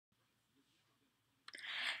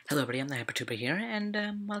Hello everybody, I'm the HyperTuber here,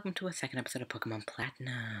 and welcome to a second episode of Pokemon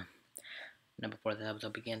Platinum. Now before the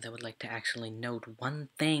episode begins, I would like to actually note one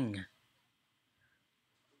thing.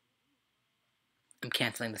 I'm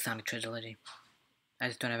canceling the Sonic Trilogy. I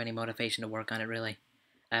just don't have any motivation to work on it, really.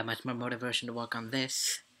 I have much more motivation to work on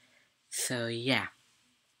this. So yeah,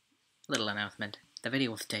 little announcement. The video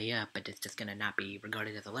will stay up, but it's just gonna not be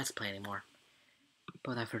regarded as a Let's Play anymore. But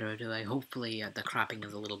without further ado, hopefully the cropping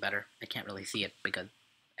is a little better. I can't really see it because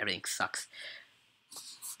everything sucks.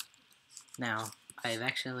 Now, I've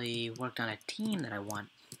actually worked on a team that I want,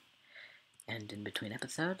 and in between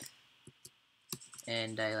episodes,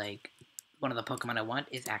 and one of the Pokemon I want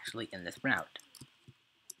is actually in this route.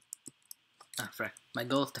 Oh, frick. My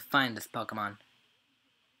goal is to find this Pokemon,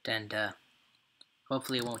 and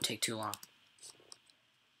hopefully it won't take too long.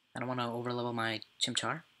 I don't want to overlevel my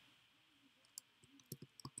Chimchar.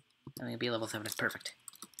 I mean, B level 7 is perfect.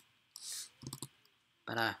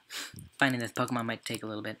 But finding this Pokemon might take a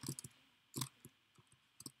little bit.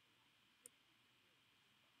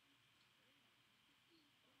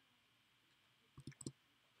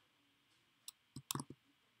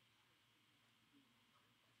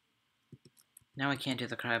 Now I can't do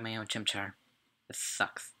the cry of my own Chimchar. This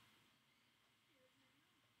sucks.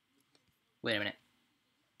 Wait a minute.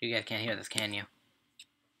 You guys can't hear this, can you?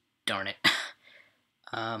 Darn it.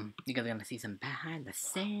 You guys are gonna see some behind the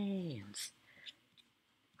scenes.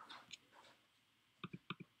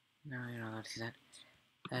 No, you're not allowed to see that.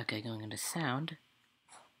 Okay, going into sound.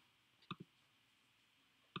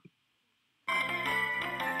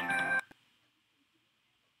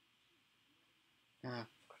 Oh,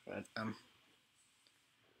 crud.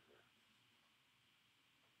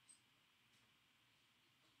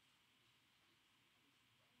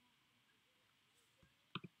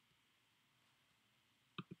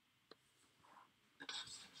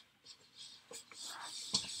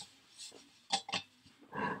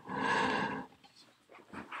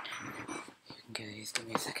 Okay, just give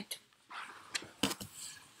me a second.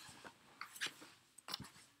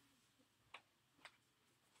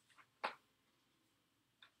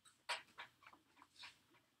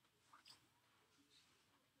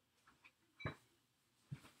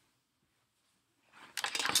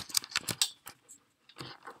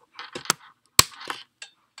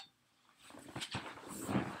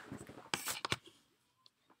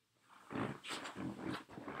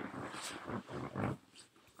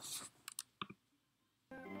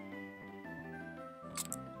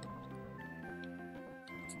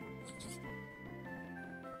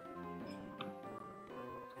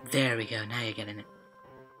 There we go, now you're getting it.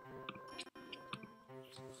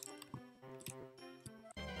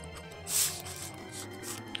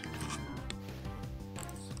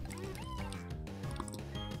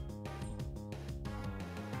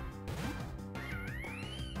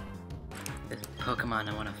 This Pokemon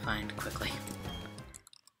I want to find quickly.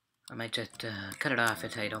 I might just cut it off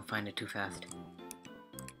if I don't find it too fast.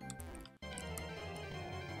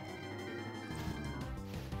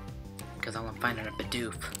 Because all I'm finding are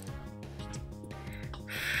Bidoof.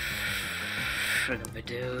 Friggin'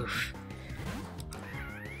 Bidoof.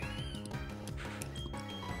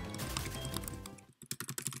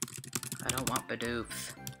 I don't want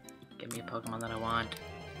Bidoofs. Give me a Pokemon that I want.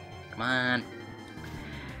 Come on.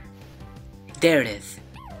 There it is.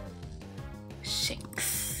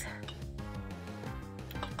 Shinx.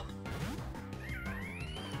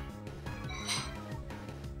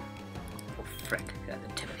 Oh frick, that's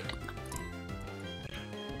intimidating.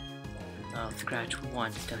 I'll scratch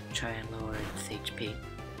once to try and lower its HP.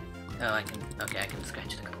 Oh, I can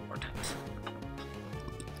scratch it a couple more times.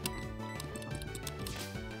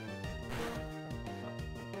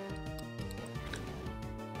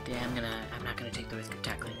 Yeah, I'm not gonna take the risk of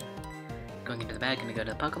tackling. Going into the bag, gonna go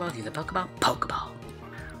to the Pokeball, use a Pokeball, Pokeball!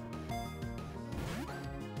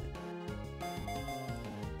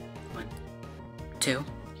 1, 2,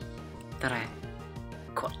 3,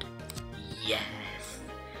 4. Yes!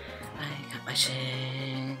 I got my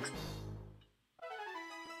Shinx!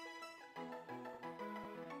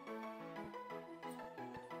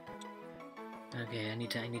 Okay, I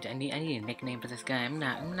need a nickname for this guy. I'm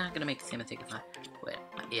not gonna make the same mistake if I... Wait,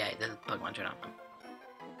 yeah, this is Pokemon Turn On.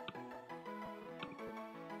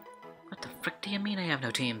 What the frick do you mean I have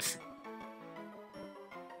no teams?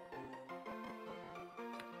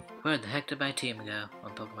 Where the heck did my team go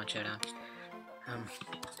on Pokemon Showdown?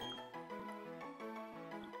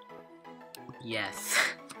 Yes.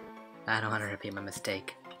 I don't want to repeat my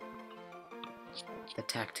mistake. The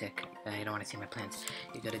tactic. You don't want to see my plans.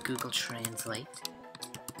 You go to Google Translate.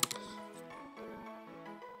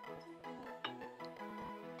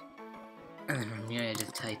 And then from here I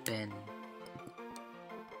just type in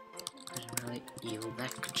really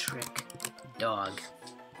electric dog.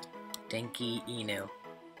 Denki Inu.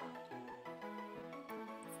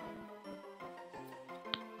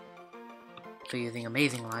 So using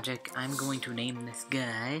amazing logic, I'm going to name this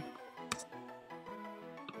guy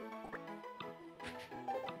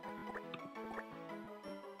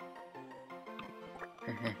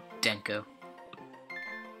Denko.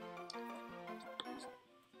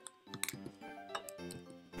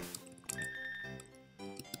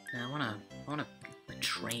 Now I wanna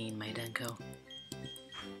train my Denko.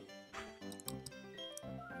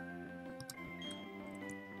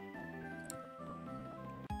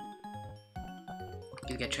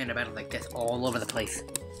 You get trained about it like this all over the place.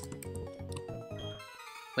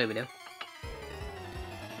 Wait, we do?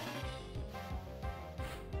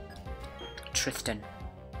 Tristan.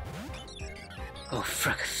 Oh,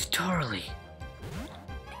 frick, Starly!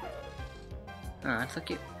 Oh, that's so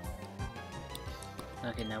cute.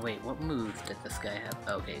 Okay, now wait, what moves does this guy have?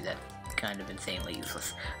 Okay, that's kind of insanely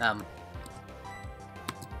useless. No,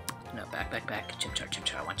 back.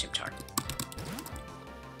 Chimchar, I want Chimchar.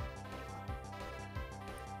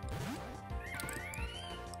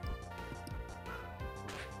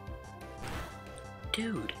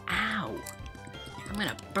 Dude, ow! I'm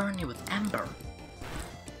gonna burn you with Ember!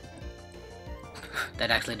 That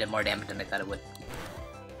actually did more damage than I thought it would.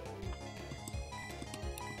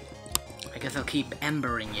 I guess I'll keep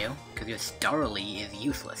Embering you, because your Starly is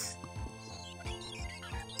useless.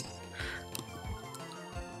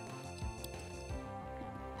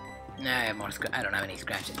 Nah, I have more I don't have any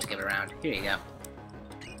scratches to give around. Here you go.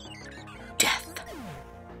 Death!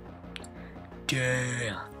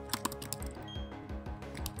 Death!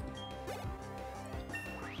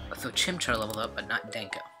 So Chimchar leveled up, but not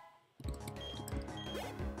Denko.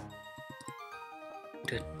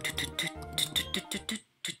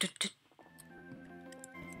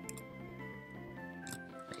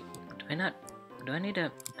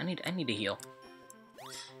 I need to heal.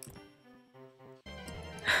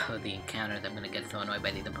 Oh, the encounters, I'm gonna get so annoyed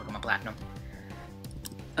by these in Pokemon Platinum.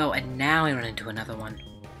 Oh, and now I run into another one.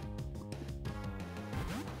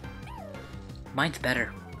 Mine's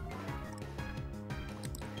better.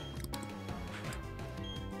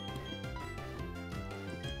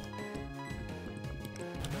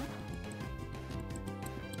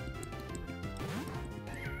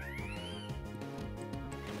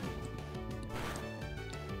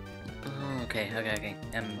 Okay.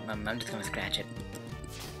 I'm just gonna scratch it.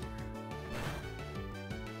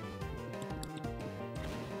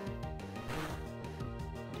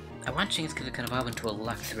 I want Jinx because it can evolve into a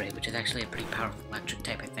Luxray, which is actually a pretty powerful electric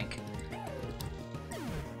type, I think.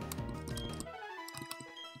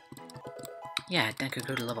 Yeah, Denko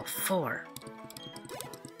grew to level 4.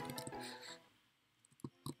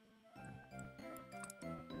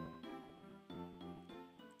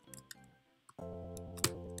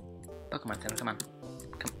 Pokemon Center, come on.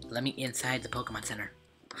 Let me inside the Pokemon Center.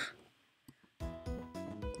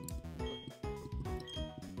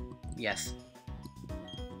 Yes.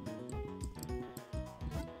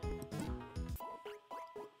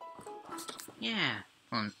 Yeah.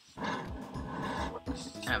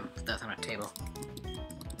 That's on a table.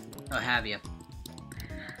 Oh, have you?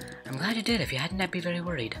 I'm glad you did. If you hadn't, I'd be very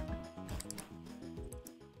worried.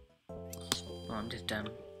 Well, I'm just,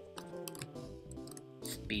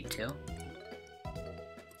 Speed 2.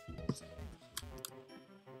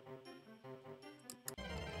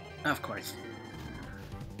 Of course.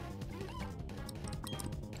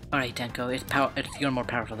 Alright, Denko, you're more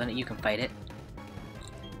powerful than it, you can fight it.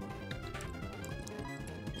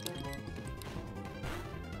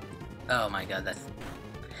 Oh my god, that's...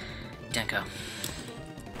 Denko.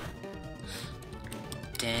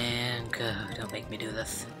 Denko, don't make me do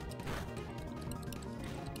this.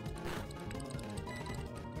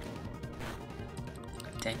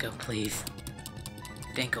 Denko, please.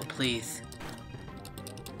 Denko, please.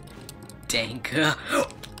 Denko.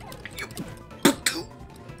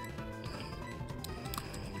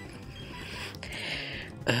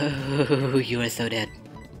 Oh, you are so dead.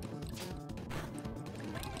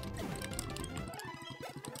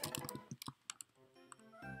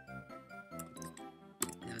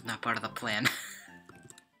 This was not part of the plan.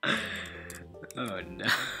 Oh no.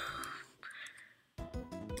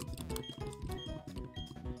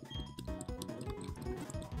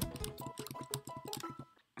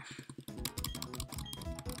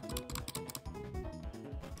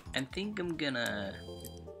 I think I'm gonna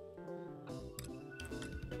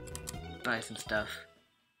buy some stuff.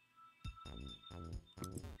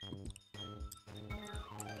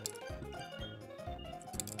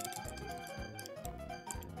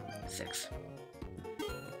 6.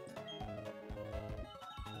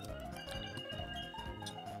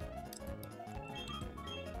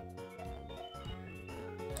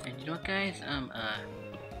 And you know what, guys?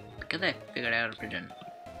 Because I figured out if we're gonna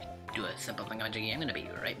do a simple thing on Jiggy, I'm gonna be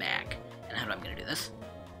right back. And how am I gonna do this?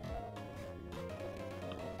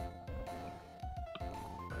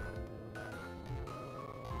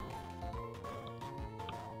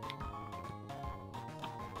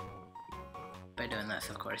 By doing this,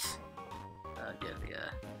 of course. I'll give you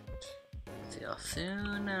a... See y'all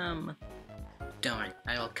soon, Don't worry,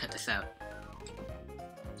 I'll cut this out.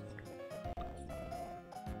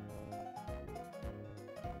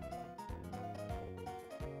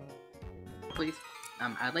 Please.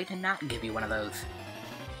 I'd like to not give you one of those.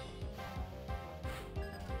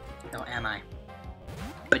 Oh, am I?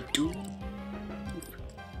 Badoo!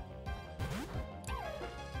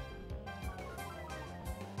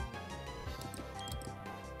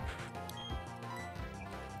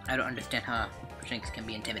 I don't understand how Shinx can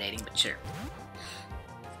be intimidating, but sure.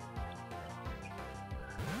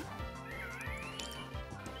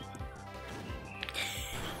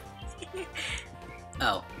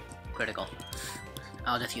 Oh, critical.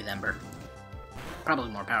 I'll just use Ember. Probably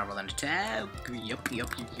more powerful than attack. Yup,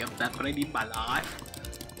 that's what I need in my life.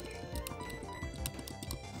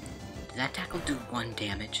 Does that tackle do 1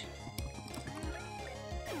 damage?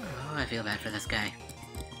 Oh, I feel bad for this guy.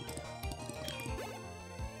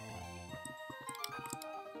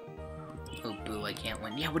 Oh boo, I can't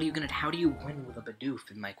win. Yeah, what are you gonna... How do you win with a Bidoof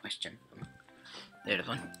is my question. There's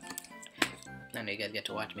one. I know you guys get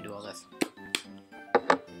to watch me do all this.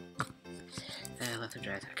 Let's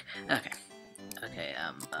try attack. Okay. Okay,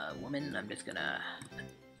 woman, I'm just gonna...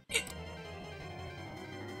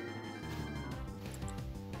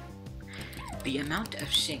 The amount of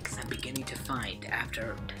Shinx I'm beginning to find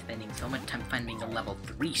after spending so much time finding a level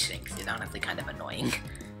 3 Shinx is honestly kind of annoying.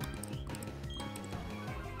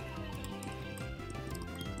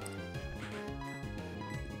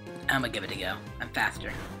 I'm gonna give it a go. I'm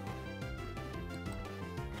faster.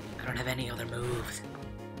 I don't have any other moves.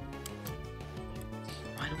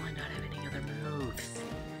 Why do I not have any other moves?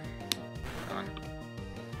 Come on.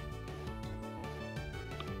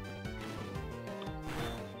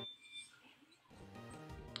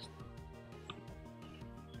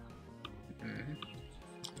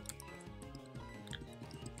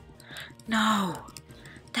 No!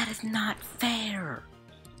 That is not fair!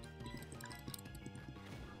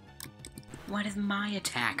 Why does my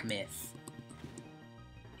attack miss?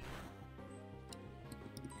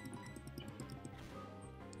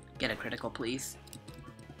 Get a critical, please.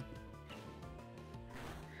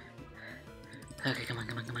 Okay, come on.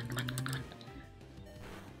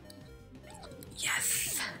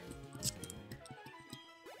 Yes!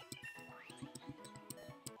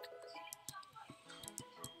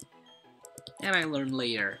 And I learn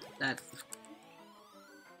later. That's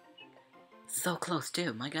so close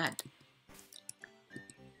too, my god.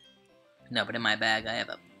 No, but in my bag I have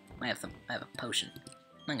a potion.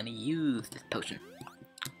 I'm gonna use this potion.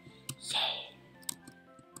 Yay!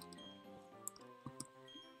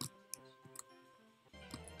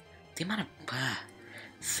 The amount of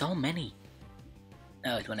so many.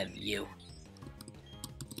 Oh, it's one of you.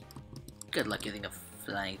 Good luck using a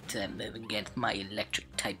flying type move against my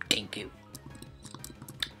electric type Denko.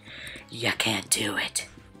 You can't do it,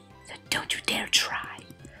 so don't you dare try.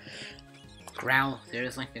 Growl?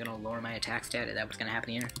 Seriously? You're gonna lower my attack stat? Is that what's gonna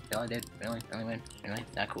happen here? Really, dude? Really? Really?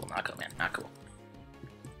 Not cool, man. Not cool.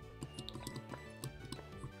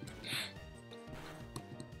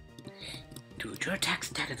 Dude, your attack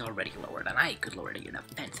stat is already lowered, and I could lower it to your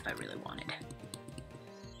defense if I really wanted.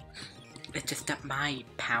 It's just that my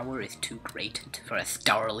power is too great for a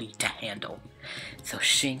Starly to handle. So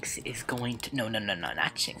Shinx is going to... No,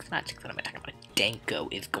 not Shinx. Not Shinx, what am I talking about? Denko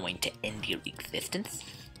is going to end your existence.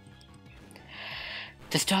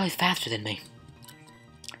 The Starly's faster than me.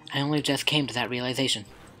 I only just came to that realization.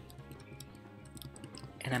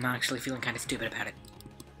 And I'm actually feeling kind of stupid about it.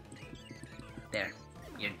 There.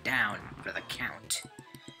 You're down for the count.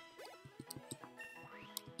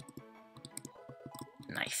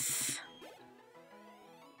 Nice.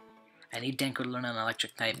 I need Denko to learn an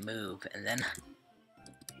electric type move, and then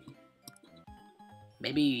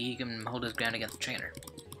maybe he can hold his ground against the trainer.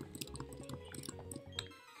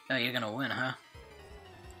 Oh, you're gonna win, huh?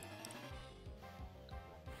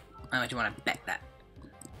 How much you wanna bet that?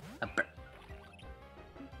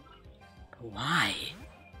 Why?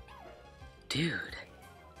 Dude.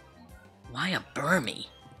 Why a Burmy?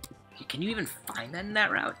 Can you even find that in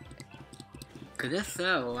that route? Cause if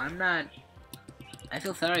so, I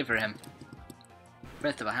feel sorry for him.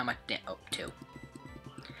 First of all, how much oh, 2.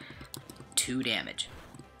 2 damage.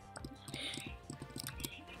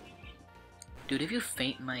 Dude, if you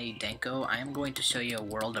faint my Denko, I am going to show you a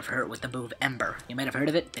world of hurt with the move Ember. You might have heard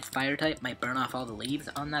of it. It's fire type, might burn off all the leaves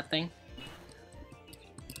on that thing.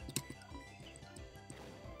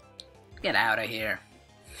 Get out of here.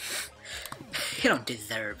 You don't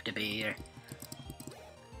deserve to be here.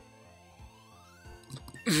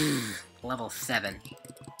 Level 7.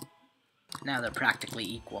 Now they're practically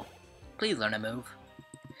equal. Please learn a move.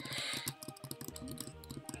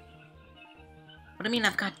 What do you mean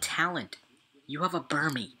I've got talent? You have a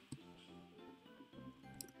Burmy.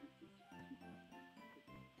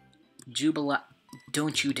 Jubila,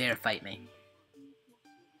 don't you dare fight me.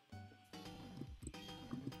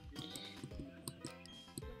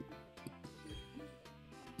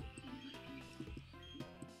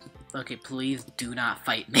 Okay, please do not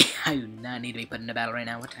fight me. I do not need to be put in a battle right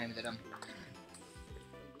now. What time is it?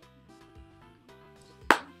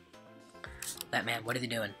 That man, what is he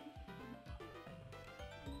doing?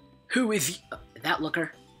 Who is he? That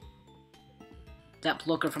looker? That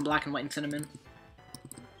looker from Black and White and Cinnamon?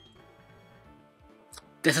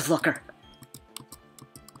 This is looker.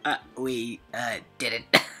 We didn't.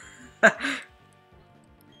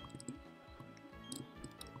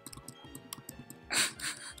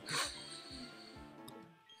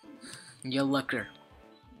 You looker.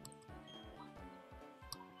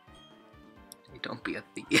 Don't be a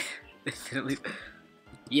thief.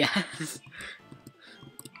 Yes.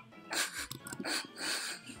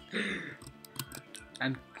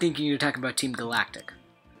 I'm thinking you're talking about Team Galactic.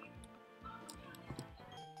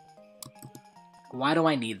 Why do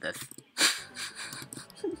I need this?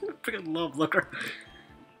 Freaking love looker.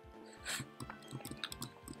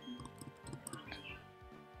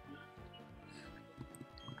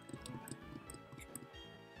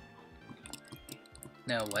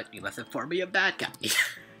 No, what? You must inform me a bad guy.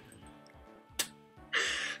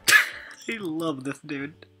 I love this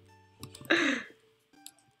dude.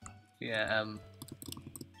 Yeah,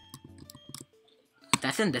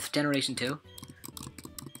 that's in this generation too?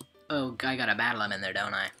 Oh, I gotta battle him in there,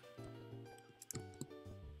 don't I?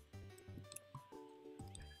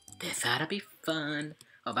 This ought to be fun.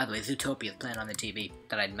 Oh, by the way, Zootopia's playing on the TV.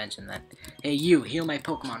 Thought I'd mention that. Hey, you, heal my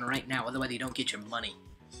Pokemon right now, otherwise you don't get your money.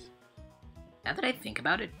 Now that I think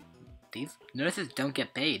about it, these nurses don't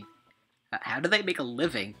get paid. How do they make a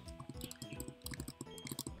living?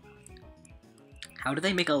 How do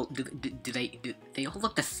they make a... Do they all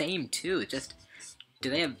look the same, too? Just...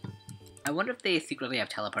 Do they have... I wonder if they secretly have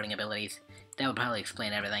teleporting abilities. That would probably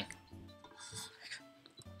explain everything.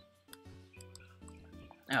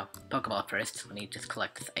 Oh, Pokeball first. Let me just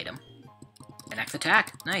collect this item. An X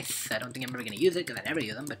attack. Nice. I don't think I'm ever going to use it, because I never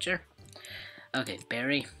use them, but sure. Okay,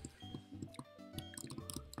 berry.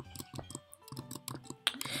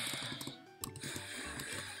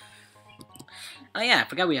 Oh yeah, I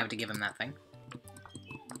forgot we have to give him that thing.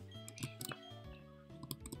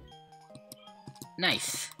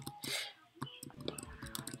 Nice.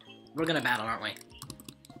 We're gonna battle, aren't we?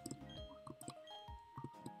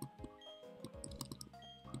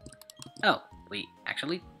 Oh, we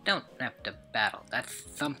actually don't have to battle.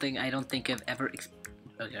 That's something I don't think I've ever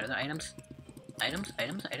okay, are there items? Items?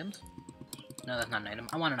 Items? Items? No, that's not an item.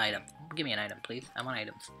 I want an item. Give me an item, please. I want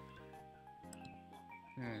items.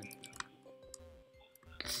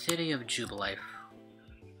 City of Jubilife.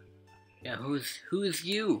 Yeah, who's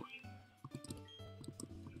you?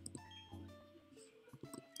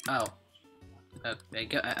 Oh. I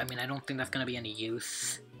mean, I don't think that's gonna be any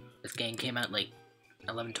use. This game came out like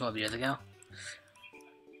 11, 12 years ago.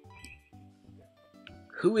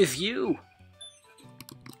 Who is you?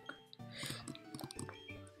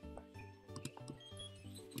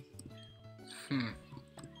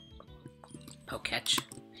 Poketch.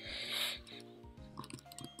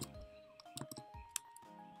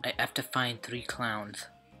 I have to find 3 clowns.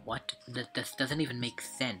 What? This doesn't even make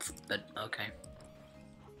sense, but okay.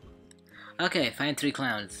 Okay, find 3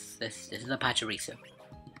 clowns. This is a Pachirisu.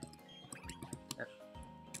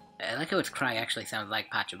 I like how its cry actually sounds like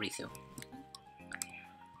Pachirisu.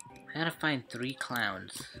 I gotta find 3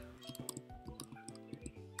 clowns.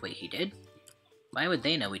 Wait, he did? Why would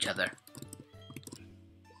they know each other?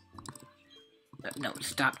 No,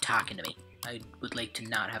 stop talking to me. I would like to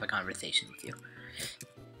not have a conversation with you.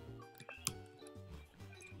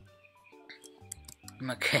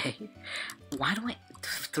 Okay. Why do I...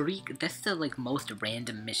 3... That's the, like, most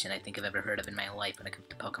random mission I think I've ever heard of in my life when it comes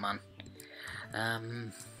to Pokemon.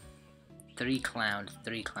 3 clowns.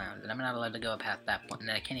 3 clowns. And I'm not allowed to go past that point. And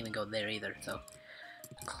I can't even go there either, so...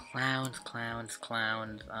 Clowns, clowns,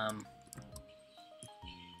 clowns,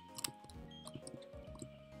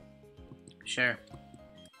 Sure.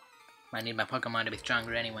 I need my Pokemon to be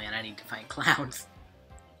stronger anyway, and I need to find clowns.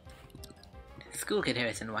 School Kid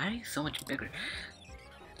Harrison, why are you so much bigger?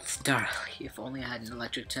 Starly, if only I had an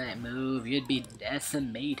electric type move, you'd be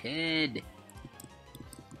decimated.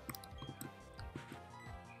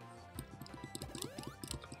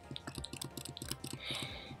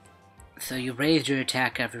 So you raised your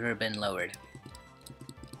attack after it had been lowered.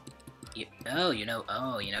 You know,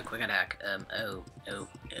 quick attack. Oh.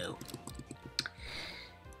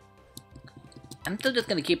 I'm still just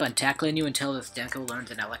gonna keep on tackling you until this Denko learns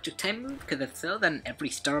an electric type move, because if so, then every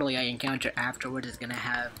Starly I encounter afterward is gonna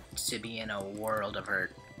have to be in a world of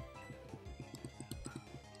hurt.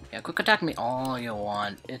 Yeah, quick attack me all you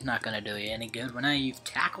want. It's not gonna do you any good when I use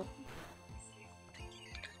tackle.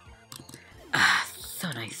 Ah,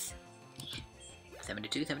 so nice.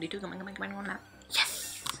 72, come on.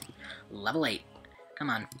 Yes! Level 8. Come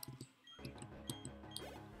on.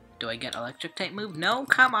 Do I get electric type move? No,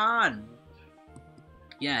 come on!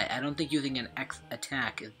 Yeah, I don't think using an X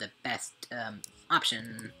attack is the best,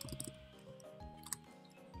 option.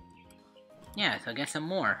 Yeah, so get some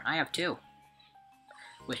more. I have 2.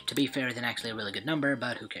 Which, to be fair, isn't actually a really good number,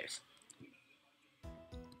 but who cares?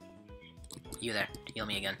 You there, heal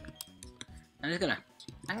me again. I'm gonna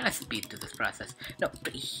speed through this process. No,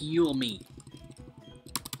 but heal me.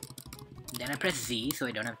 Then I press Z, so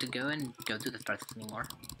I don't have to go through this process anymore.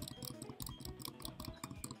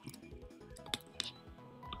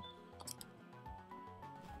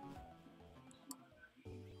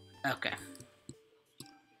 Okay.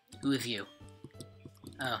 Who is you?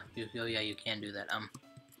 Oh, yeah, you can do that. I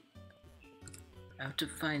have to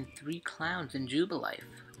find 3 clowns in Jubilife.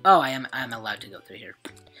 Oh, I'm allowed to go through here.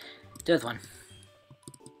 There's one.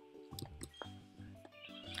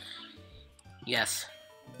 Yes.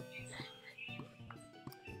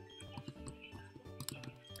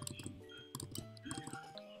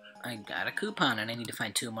 I got a coupon and I need to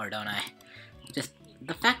find 2 more, don't I? Just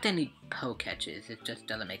the fact I need Poketches, it just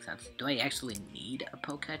doesn't make sense. Do I actually need a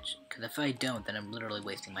Poketch? Because if I don't, then I'm literally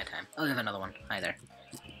wasting my time. Oh, there's another one. Hi there.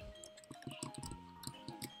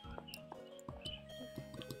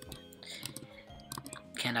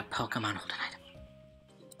 Can a Pokemon hold an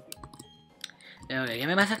item? Okay, give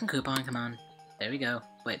me my second coupon, come on. There we go.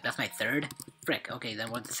 Wait, that's my 3rd? Frick, okay,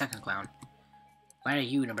 then what's the second clown? Why are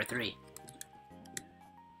you number 3?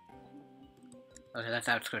 Okay, that's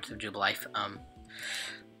outskirts of Jubilife.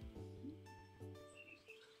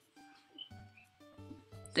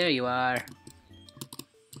 There you are.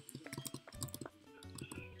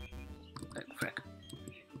 Frick.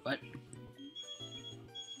 What?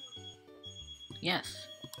 Yes.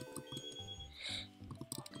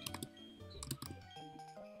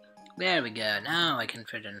 There we go. Now I can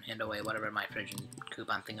friggin' hand away whatever my friggin'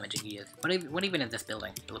 coupon thingamajiggy is. What even is this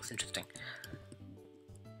building? It looks interesting.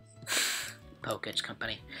 Poketch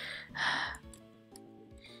Company.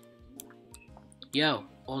 Yo,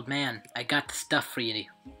 old man, I got the stuff for you.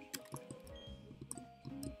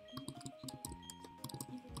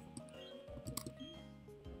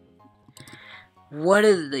 What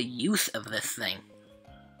is the use of this thing?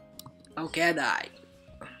 How can I?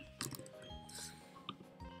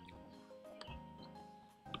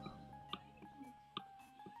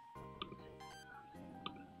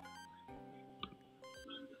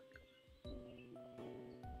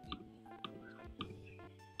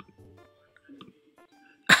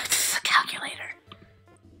 This is a calculator.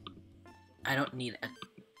 I don't need a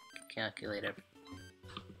calculator.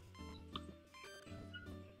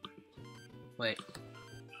 Wait.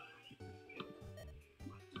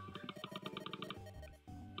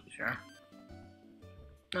 Sure.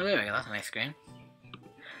 Oh, there we go. That's a nice screen.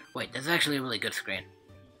 Wait, this is actually a really good screen.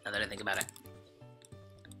 Now that I think about it.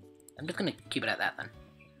 I'm just gonna keep it at that then.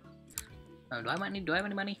 Do I have any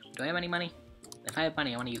money? Do I have any money? If I have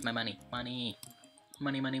money, I want to use my money. Money.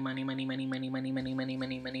 Money, motherfucker.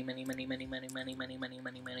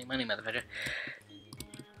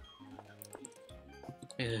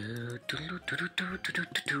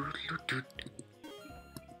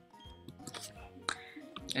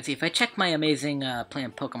 Let's see, if I check my amazing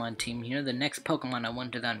plant Pokemon team here, the next Pokemon I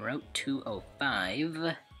want is on Route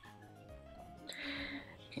 205.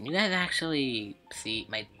 Can you guys actually see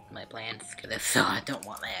my plans? Because if so, I don't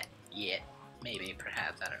want that yet. Maybe,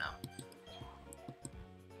 perhaps, I don't know.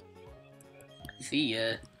 See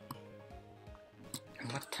ya.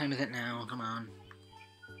 What time is it now? Come on.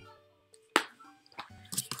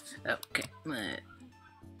 Okay.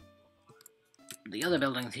 The other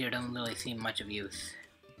buildings here don't really seem much of use.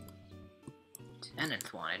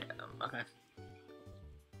 Tenants wanted. Okay.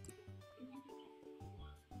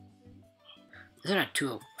 Is there a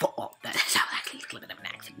 204? Oh, that is how a little bit of an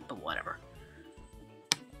accident, but whatever.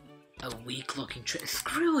 A weak-looking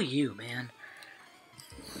screw you, man.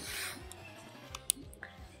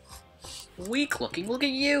 Weak-looking, look at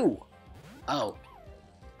you! Oh.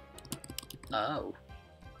 Oh.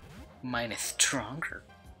 Mine is stronger.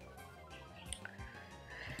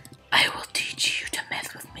 I will teach you to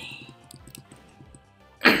mess with me.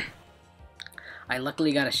 I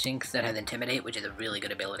luckily got a Shinx that has Intimidate, which is a really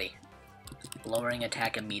good ability. Lowering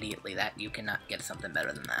attack immediately, that you cannot get something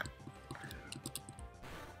better than that.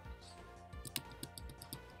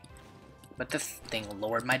 But this thing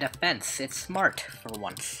lowered my defense. It's smart, for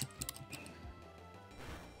once.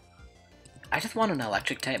 I just want an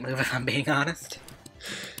electric type move, if I'm being honest.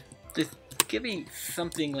 Just give me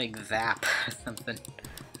something like Zap or something.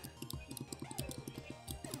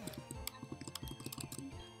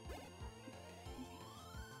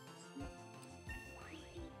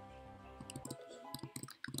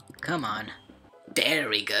 Come on. There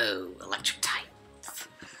we go. Electric type.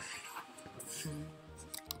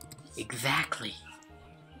 Exactly.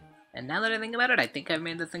 And now that I think about it, I think I've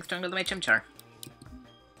made this thing stronger than my Chimchar.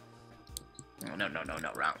 Oh, no.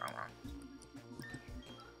 Wrong.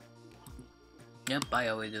 Yep, I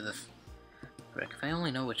always do this. Frick, if I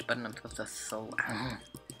only know which button I'm supposed to select.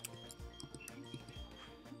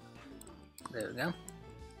 There we go.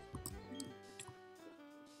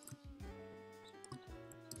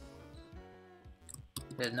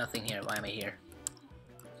 There's nothing here. Why am I here?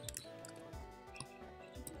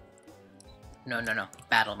 No.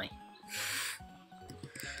 Battle me.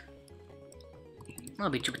 I'll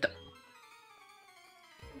beat you with the...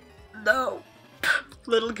 No!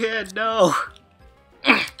 Little kid, no!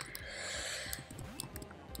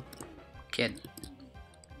 Kid.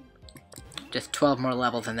 Just 12 more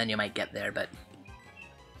levels and then you might get there, but...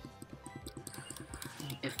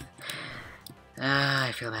 If...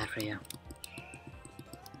 I feel bad for you.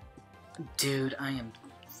 Dude, I am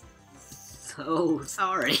so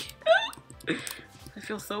sorry. I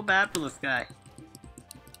feel so bad for this guy.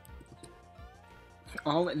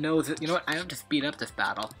 All it knows is, you know what, I have to speed up this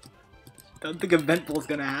battle. Don't think eventful is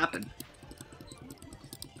gonna happen.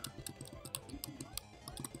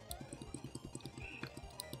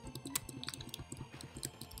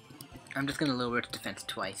 I'm just gonna lower its defense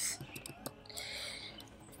twice.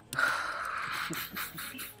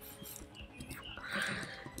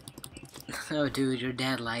 Oh dude, your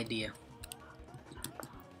dad lied to you.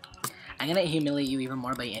 I'm gonna humiliate you even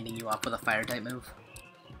more by ending you off with a fire type move.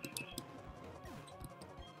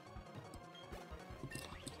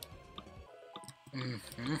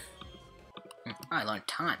 I learned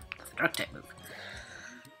Taunt. That's a dark type move.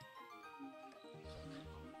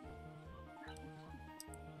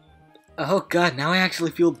 Oh god, now I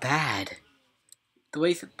actually feel bad. The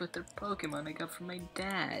way they put their Pokemon I got from my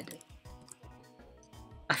dad.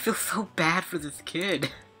 I feel so bad for this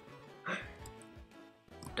kid.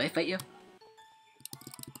 Do I fight you?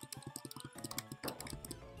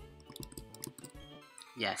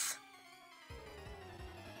 Yes.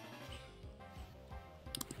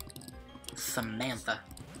 Samantha.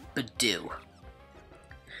 Badoo.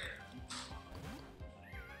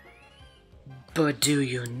 But do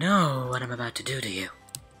you know what I'm about to do to you?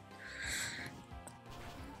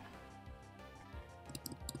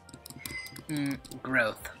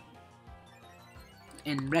 Growth.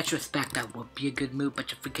 In retrospect, that would be a good move,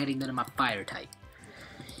 but you're forgetting that I'm a fire type.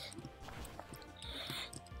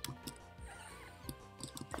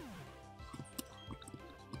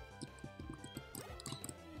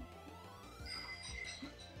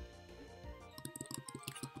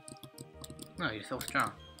 Oh, you're so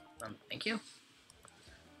strong. Thank you.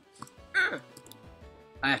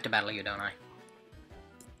 I have to battle you, don't I?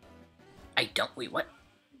 I don't. Wait, what?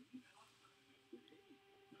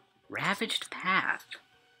 Ravaged Path.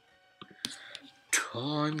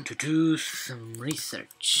 Time to do some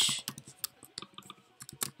research.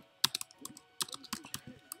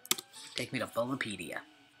 Take me to Bulbapedia.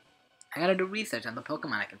 I gotta do research on the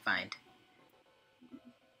Pokemon I can find.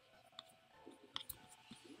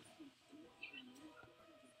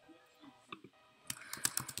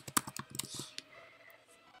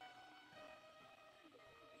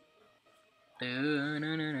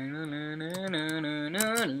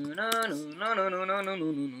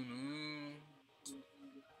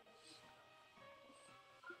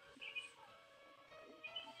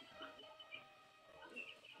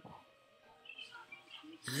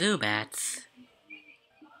 Zubats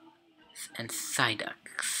and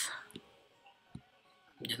Psyducks.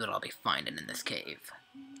 Is what I'll be finding in this cave.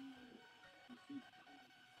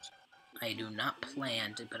 I do not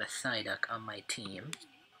plan to put a Psyduck on my team.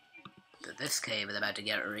 This cave is about to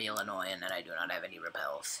get real annoying, and I do not have any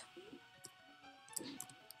repels.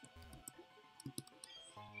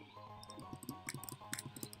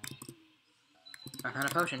 I found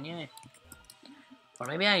a potion, yay. Or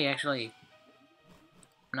maybe I actually...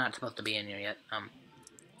 I'm not supposed to be in here yet,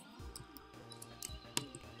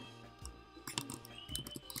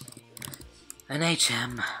 An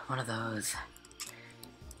HM, one of those.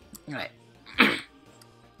 Alright.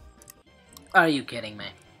 Are you kidding me?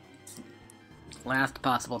 Last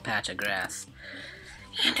possible patch of grass.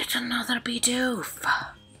 And it's another Bidoof!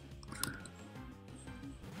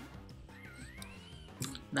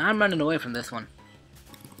 Now I'm running away from this one.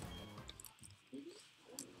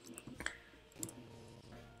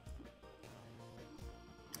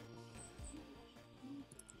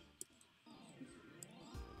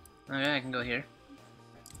 Okay, I can go here.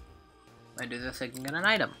 If I do this, I can get an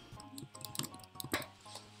item.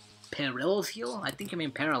 Peril's heal? I think you mean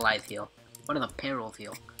paralyzed heal. What are the perils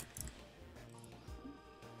heal?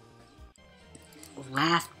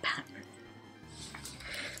 Last pattern.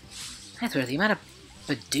 I swear, the amount of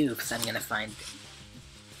Bidoofs I'm gonna find.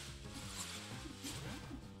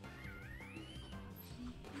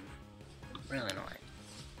 Really annoying.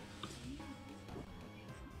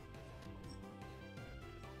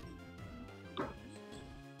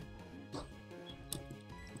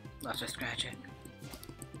 Let's just scratch it.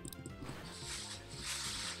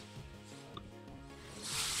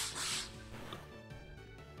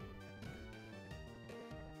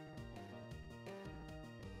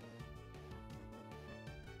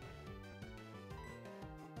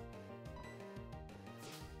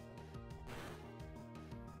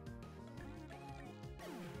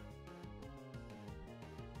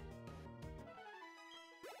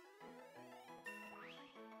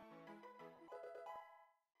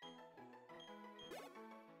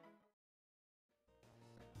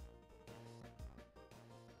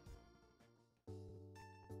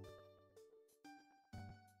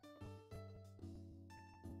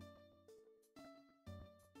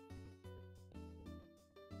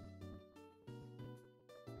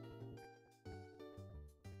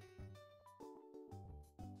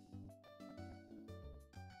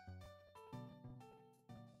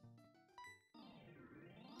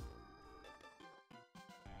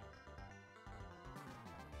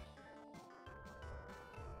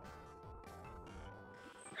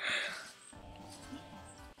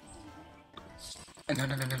 No,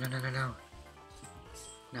 no, no, no, no, no, no, no.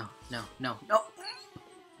 No, no, no, no.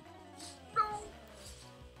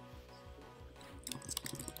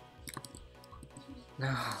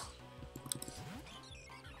 No.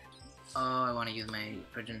 Oh, I want to use my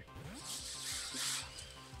friggin'...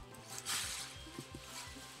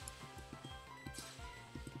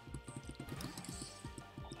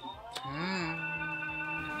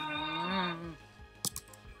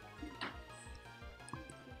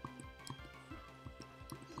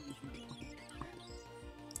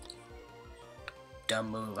 Dumb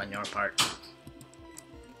move on your part.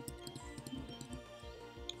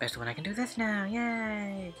 Especially when I can do this now,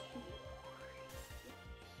 yay!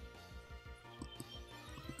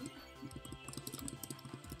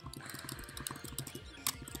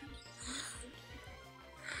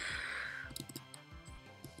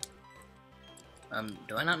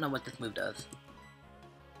 Do I not know what this move does?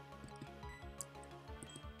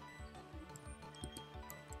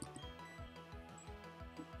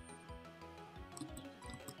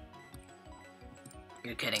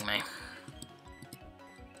 You're kidding me.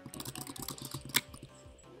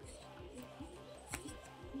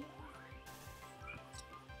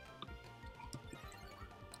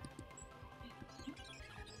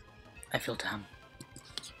 I feel dumb.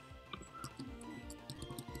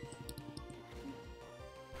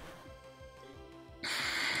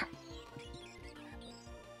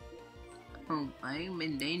 Oh, I'm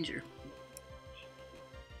in danger.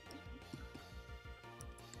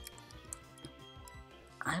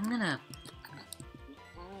 I'm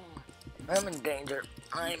in danger.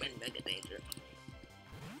 I'm in mega danger.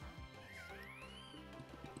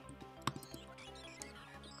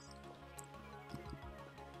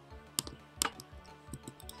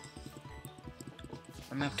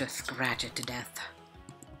 I'm gonna have to scratch it to death.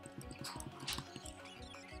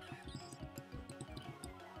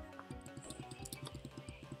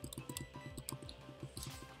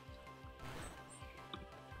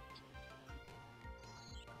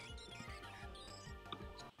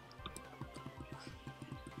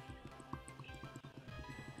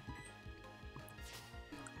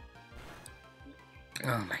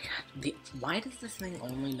 Oh my god. Why does this thing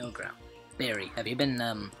only know ground? Barry, have you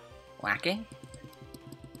been, lacking?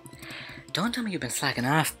 Don't tell me you've been slacking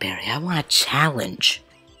off, Barry. I want a challenge.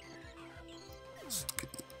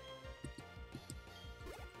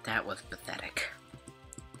 That was pathetic.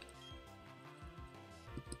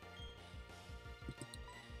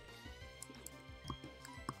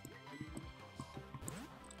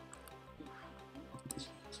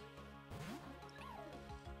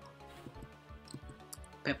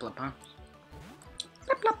 Piplup, huh?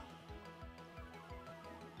 Piplup.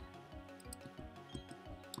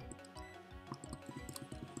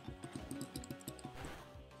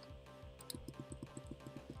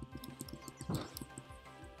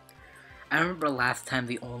 I remember last time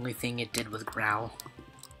the only thing it did was growl.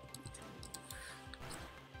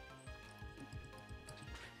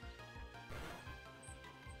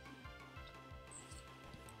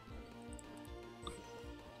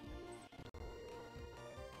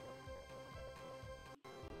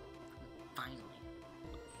 Finally.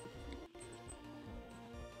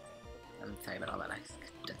 I'm sorry about all that.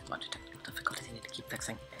 There's a bunch of technical difficulties I need to keep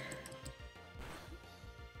fixing.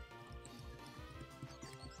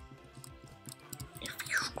 If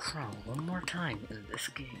you crawl one more time in this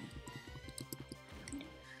game,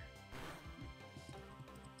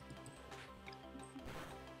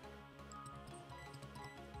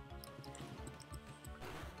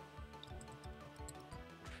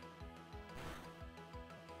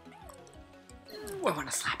 ooh, I want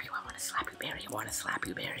to slap you, Barry. I want to slap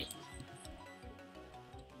you, Barry.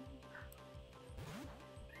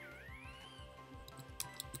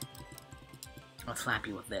 I'll slap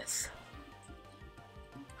you with this.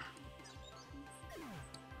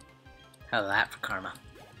 How's that for karma?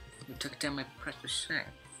 You took down my precious thing.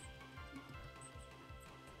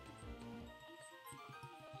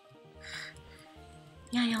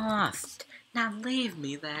 Yeah, you lost. Now leave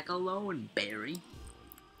me the heck alone, Barry.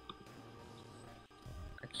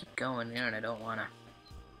 I keep going there and I don't wanna.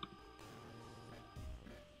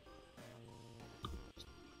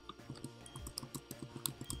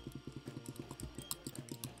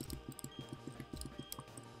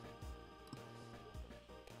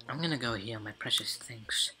 I'm gonna go heal my precious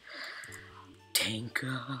things.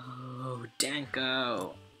 Denko!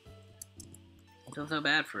 Denko! I feel so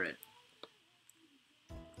bad for it.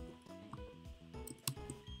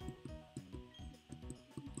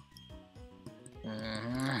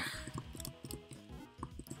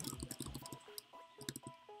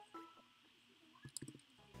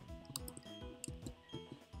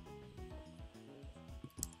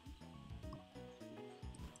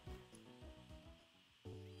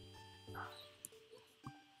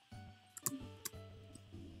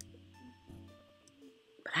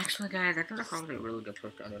 But actually, guys, I think that's probably a really good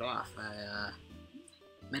place to end it off. I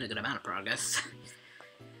made a good amount of progress.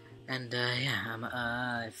 And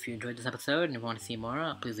yeah, if you enjoyed this episode and you want to see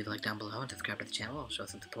more, please leave a like down below and subscribe to the channel. Show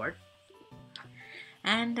some support.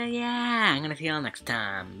 And yeah, I'm gonna see y'all next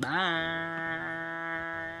time. Bye!